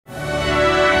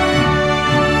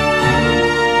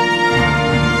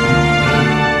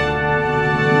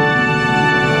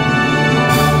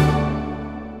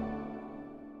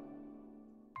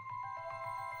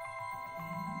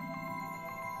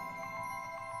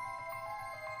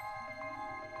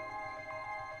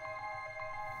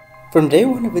From day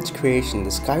one of its creation, the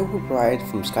Skywarp ride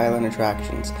from Skyline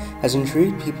Attractions has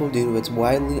intrigued people due to its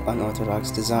widely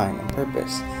unorthodox design and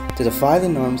purpose to defy the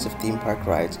norms of theme park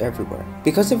rides everywhere.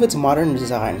 Because of its modern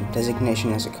design and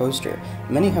designation as a coaster,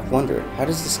 many have wondered, how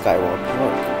does the Skywarp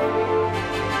work?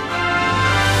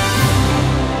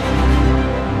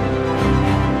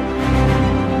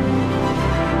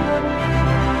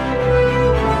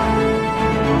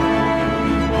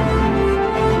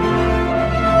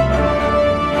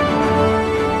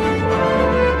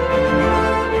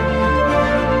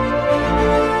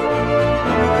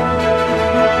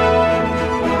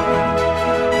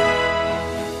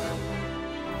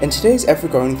 In today's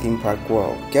ever-growing theme park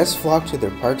world, guests flock to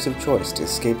their parks of choice to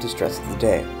escape the stress of the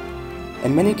day.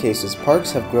 In many cases,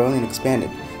 parks have grown and expanded,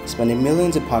 spending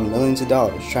millions upon millions of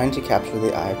dollars trying to capture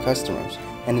the eye of customers,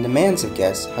 and the demands of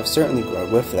guests have certainly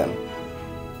grown with them.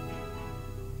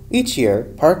 Each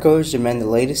year, park goers demand the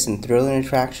latest and thrilling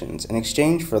attractions in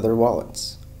exchange for their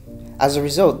wallets. As a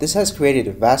result, this has created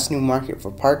a vast new market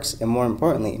for parks and, more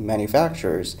importantly,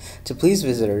 manufacturers to please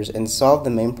visitors and solve the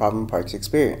main problem parks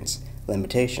experience: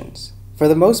 limitations. For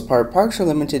the most part, parks are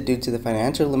limited due to the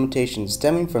financial limitations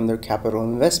stemming from their capital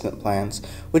investment plans,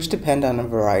 which depend on a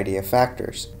variety of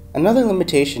factors. Another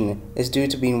limitation is due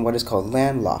to being what is called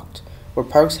landlocked, where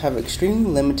parks have extremely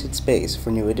limited space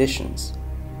for new additions.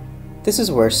 This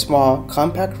is where small,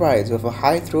 compact rides with a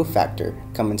high thrill factor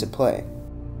come into play.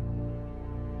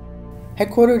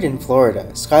 Headquartered in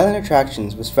Florida, Skyline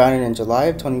Attractions was founded in July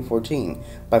of 2014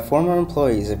 by former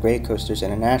employees of Great Coasters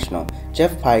International,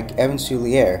 Jeff Pike, Evan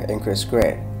Souliere, and Chris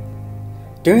Gray.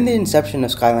 During the inception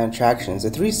of Skyline Attractions, the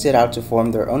three set out to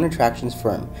form their own attractions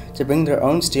firm to bring their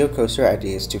own steel coaster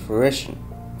ideas to fruition.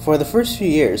 For the first few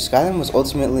years, Skyline was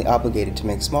ultimately obligated to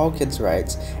make small kids'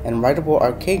 rides and rideable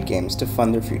arcade games to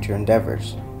fund their future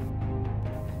endeavors.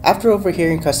 After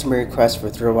overhearing customer requests for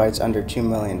thrill rides under $2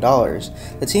 million,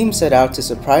 the team set out to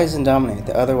surprise and dominate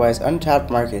the otherwise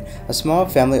untapped market of small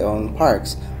family-owned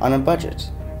parks on a budget.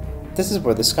 This is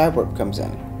where the Skywarp comes in.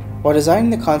 While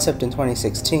designing the concept in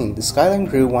 2016, the Skyline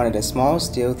crew wanted a small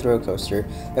steel thrill coaster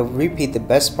that would repeat the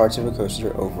best parts of a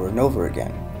coaster over and over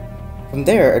again. From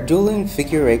there, a dueling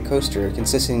figure-8 coaster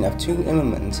consisting of two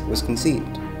elements was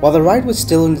conceived. While the ride was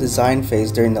still in the design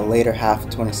phase during the later half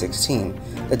of 2016,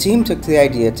 the team took the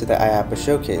idea to the IAAPA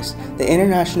Showcase, the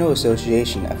International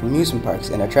Association of Amusement Parks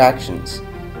and Attractions.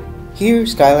 Here,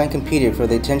 Skyline competed for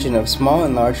the attention of small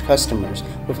and large customers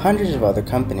with hundreds of other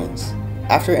companies.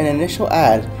 After an initial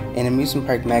ad in amusement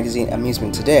park magazine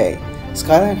Amusement Today,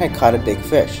 Skyline had caught a big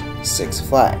fish: Six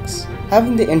Flags.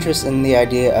 Having the interest in the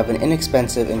idea of an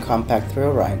inexpensive and compact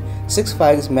thrill ride, Six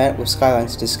Flags met with Skyline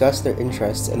to discuss their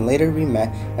interests and later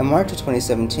re-met in March of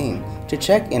 2017 to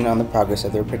check in on the progress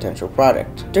of their potential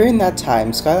product. During that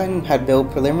time, Skyline had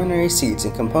built preliminary seats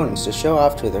and components to show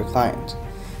off to their client.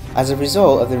 As a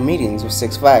result of their meetings with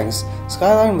Six Flags,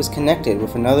 Skyline was connected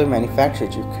with another manufacturer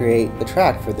to create the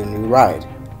track for their new ride.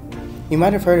 You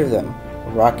might have heard of them,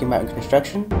 Rocky Mountain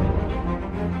Construction.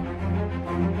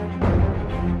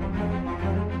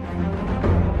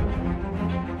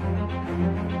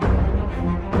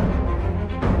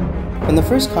 From the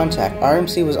first contact,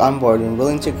 RMC was on board and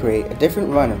willing to create a different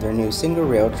run of their new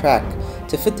single-rail track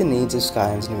to fit the needs of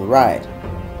Skyline's new ride.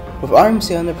 With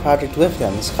RMC on the project with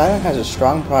them, Skyline has a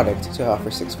strong product to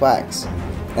offer Six Flags,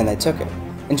 and they took it.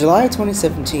 In July of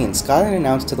 2017, Skyline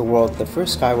announced to the world that the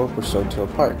first Skywarp was sold to a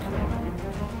park.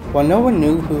 While no one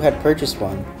knew who had purchased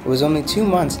one, it was only 2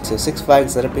 months until Six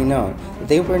Flags let it be known that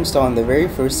they were installing the very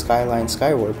first Skyline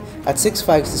Skywarp at Six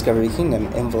Flags Discovery Kingdom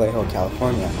in Vallejo,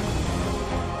 California.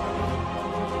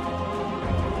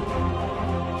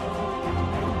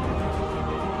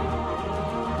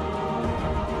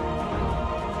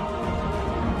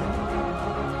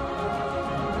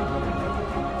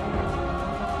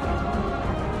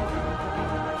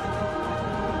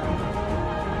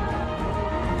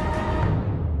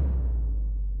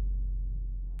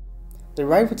 The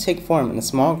ride would take form in a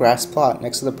small grass plot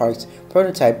next to the park's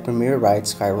prototype premier ride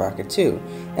Skyrocket 2,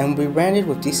 and would be branded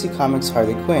with DC Comics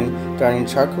Harley Quinn darting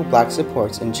charcoal black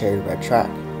supports and cherry red track.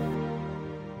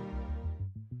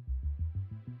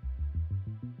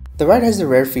 The ride has the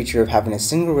rare feature of having a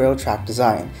single rail track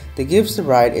design that gives the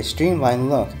ride a streamlined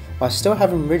look while still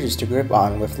having ridges to grip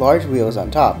on with large wheels on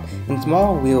top and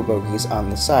small wheel bogies on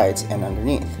the sides and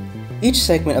underneath. Each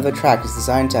segment of the track is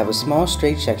designed to have a small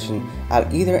straight section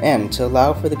at either end to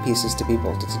allow for the pieces to be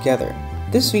bolted together.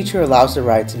 This feature allows the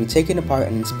ride to be taken apart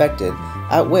and inspected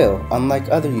at will, unlike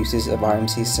other uses of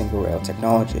RMC's single-rail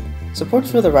technology. Supports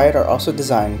for the ride are also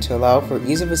designed to allow for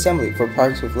ease of assembly for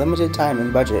parks with limited time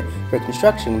and budget for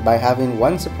construction by having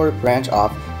one support branch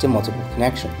off to multiple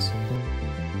connections.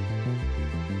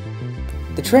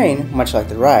 The train, much like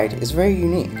the ride, is very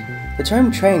unique. The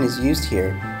term train is used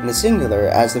here in the singular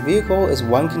as the vehicle is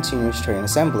one continuous train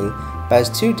assembly but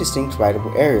has two distinct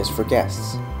rideable areas for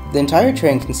guests. The entire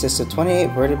train consists of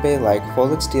 28 vertebrae-like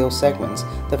folded steel segments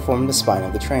that form the spine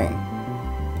of the train.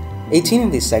 18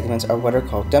 of these segments are what are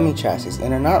called dummy chassis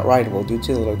and are not rideable due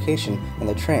to the location in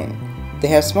the train. They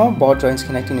have small ball joints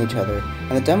connecting each other,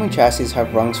 and the dummy chassis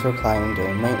have rungs for climbing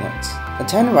during maintenance. The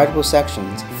 10 rideable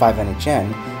sections, 5 on each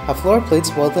end, have floor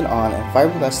plates welded on and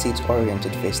fiberglass seats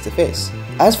oriented face to face.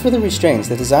 As for the restraints,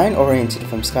 the design oriented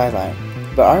from Skyline,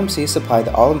 but RMC supplied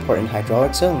the all-important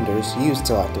hydraulic cylinders used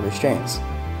to lock the restraints.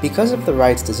 Because of the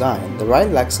ride's design, the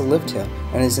ride lacks a lift hill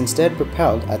and is instead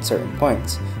propelled at certain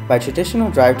points by traditional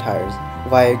drive tires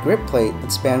via a grip plate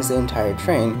that spans the entire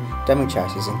train, dummy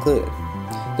chassis included.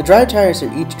 The drive tires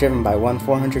are each driven by one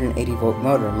 480-volt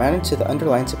motor mounted to the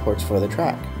underlying supports for the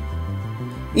track.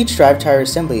 Each drive tire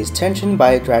assembly is tensioned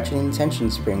by a ratcheting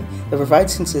tension spring that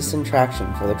provides consistent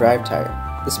traction for the drive tire.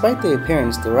 Despite the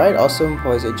appearance, the ride also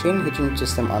employs a chain hitching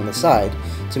system on the side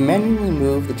to manually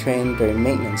move the train during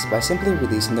maintenance by simply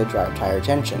releasing the drive tire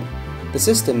tension. The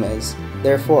system is,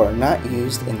 therefore, not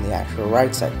used in the actual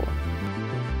ride cycle.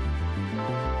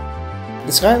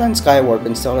 The Skyline Skywarp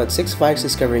installed at Six Flags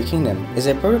Discovery Kingdom is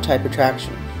a prototype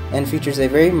attraction and features a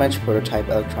very much prototype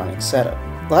electronic setup.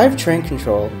 Live train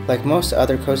control, like most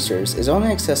other coasters, is only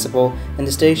accessible in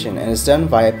the station and is done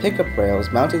via pickup rails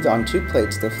mounted on two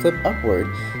plates that flip upward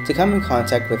to come in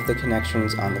contact with the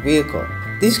connections on the vehicle.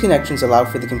 These connections allow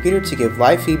for the computer to give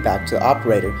live feedback to the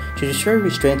operator to ensure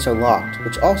restraints are locked,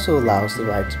 which also allows the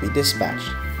ride to be dispatched.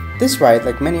 This ride,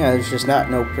 like many others, does not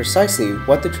know precisely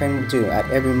what the train will do at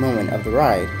every moment of the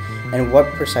ride, and what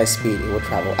precise speed it will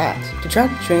travel at. To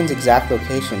track the train's exact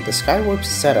location, the Skywarp's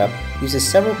setup uses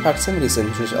several proximity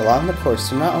sensors along the course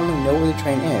to not only know where the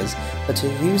train is, but to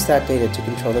use that data to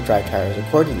control the drive tires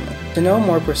accordingly. To know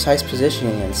more precise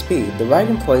positioning and speed, the ride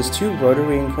employs two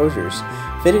rotary enclosures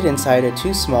fitted inside of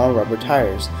two small rubber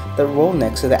tires that roll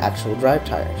next to the actual drive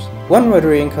tires. One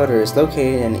rotary encoder is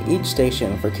located in each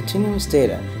station for continuous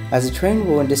data, as the train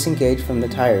will disengage from the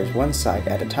tires one side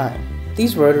at a time.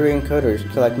 These rotary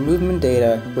encoders collect movement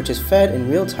data, which is fed in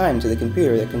real time to the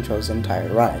computer that controls the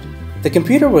entire ride. The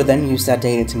computer will then use that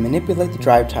data to manipulate the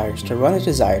drive tires to run the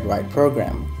desired ride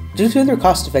program. Due to their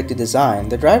cost-effective design,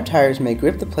 the drive tires may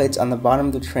grip the plates on the bottom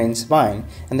of the train's spine,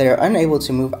 and they are unable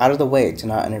to move out of the way to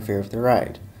not interfere with the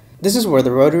ride. This is where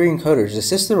the rotary encoders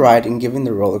assist the ride in giving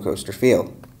the roller coaster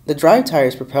feel. The drive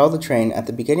tires propel the train at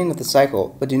the beginning of the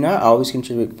cycle, but do not always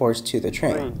contribute force to the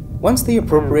train. Once the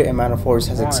appropriate amount of force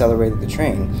has accelerated the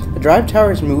train, the drive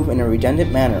tires move in a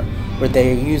redundant manner, where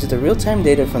they use the real-time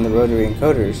data from the rotary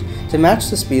encoders to match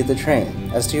the speed of the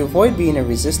train, as to avoid being a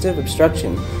resistive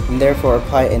obstruction and therefore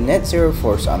apply a net zero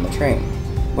force on the train.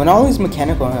 When all these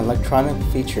mechanical and electronic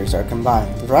features are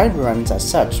combined, the ride runs as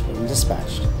such when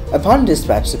dispatched. Upon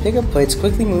dispatch, the pickup plates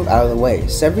quickly move out of the way,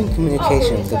 severing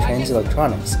communication with the train's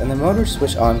electronics, and the motors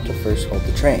switch on to first hold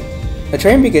the train. The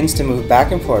train begins to move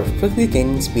back and forth, quickly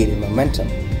gaining speed and momentum,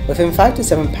 within 5 to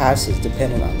 7 passes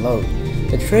depending on load.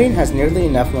 The train has nearly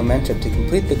enough momentum to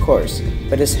complete the course,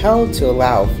 but is held to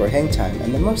allow for hang time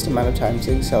and the most amount of time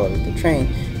to accelerate the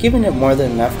train, giving it more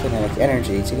than enough kinetic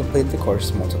energy to complete the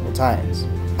course multiple times.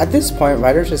 At this point,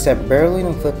 riders are set barreling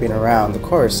and flipping around the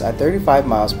course at 35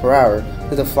 miles per hour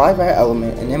with a flyby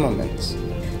element and implements.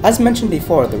 As mentioned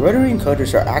before, the rotary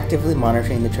encoders are actively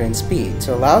monitoring the train's speed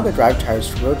to allow the drive tires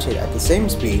to rotate at the same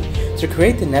speed to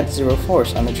create the net zero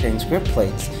force on the train's grip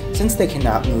plates, since they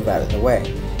cannot move out of the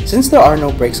way. Since there are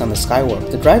no brakes on the Skywarp,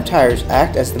 the drive tires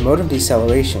act as the mode of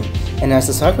deceleration, and as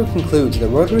the cycle concludes, the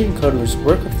rotary encoders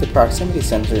work with the proximity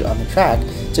sensor on the track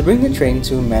to bring the train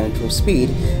to a manageable speed,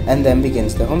 and then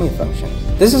begins the homing function.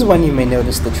 This is when you may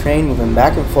notice the train moving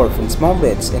back and forth in small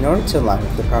bits in order to align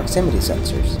with the proximity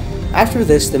sensors. After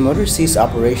this, the motors cease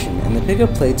operation, and the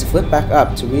pickup plates flip back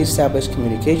up to re-establish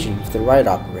communication with the ride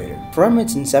operator. From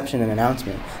its inception and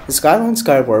announcement, the Skyline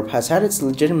Skywarp has had its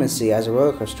legitimacy as a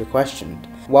roller coaster questioned.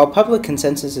 While public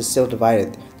consensus is still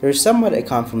divided, there is somewhat a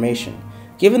confirmation.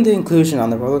 Given the inclusion on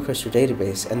the roller coaster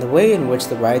database and the way in which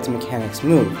the ride's mechanics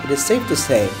move, it is safe to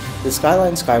say the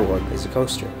Skyline Skywarp is a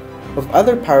coaster. With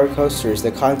other power coasters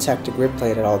that contact a grip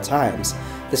plate at all times,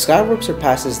 the Skywarp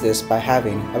surpasses this by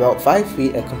having about 5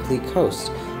 feet of complete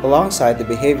coast, alongside the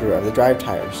behavior of the drive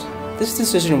tires. This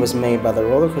decision was made by the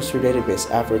roller coaster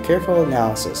database after a careful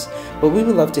analysis, but we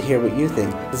would love to hear what you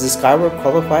think. Does the Skywarp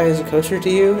qualify as a coaster to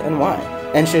you, and why?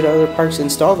 And should other parks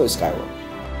install the Skywarp?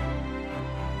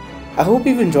 I hope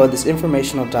you've enjoyed this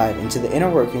informational dive into the inner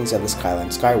workings of the Skyline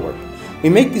Skywarp. We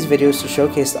make these videos to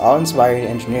showcase the awe-inspiring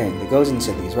engineering that goes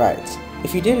into these rides.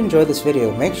 If you did enjoy this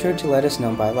video, make sure to let us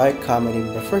know by like,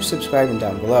 commenting, or first subscribing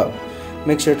down below.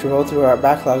 Make sure to roll through our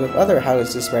backlog of other How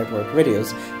Does This Ride Work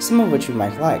videos, some of which you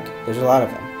might like. There's a lot of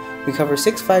them. We cover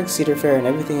Six Flags, Cedar Fair, and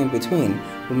everything in between.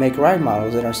 We make ride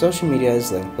models, and our social media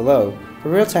is linked below for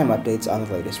real-time updates on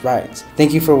the latest rides.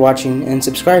 Thank you for watching and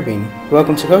subscribing.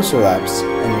 Welcome to Coaster Labs,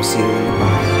 and we'll see you in the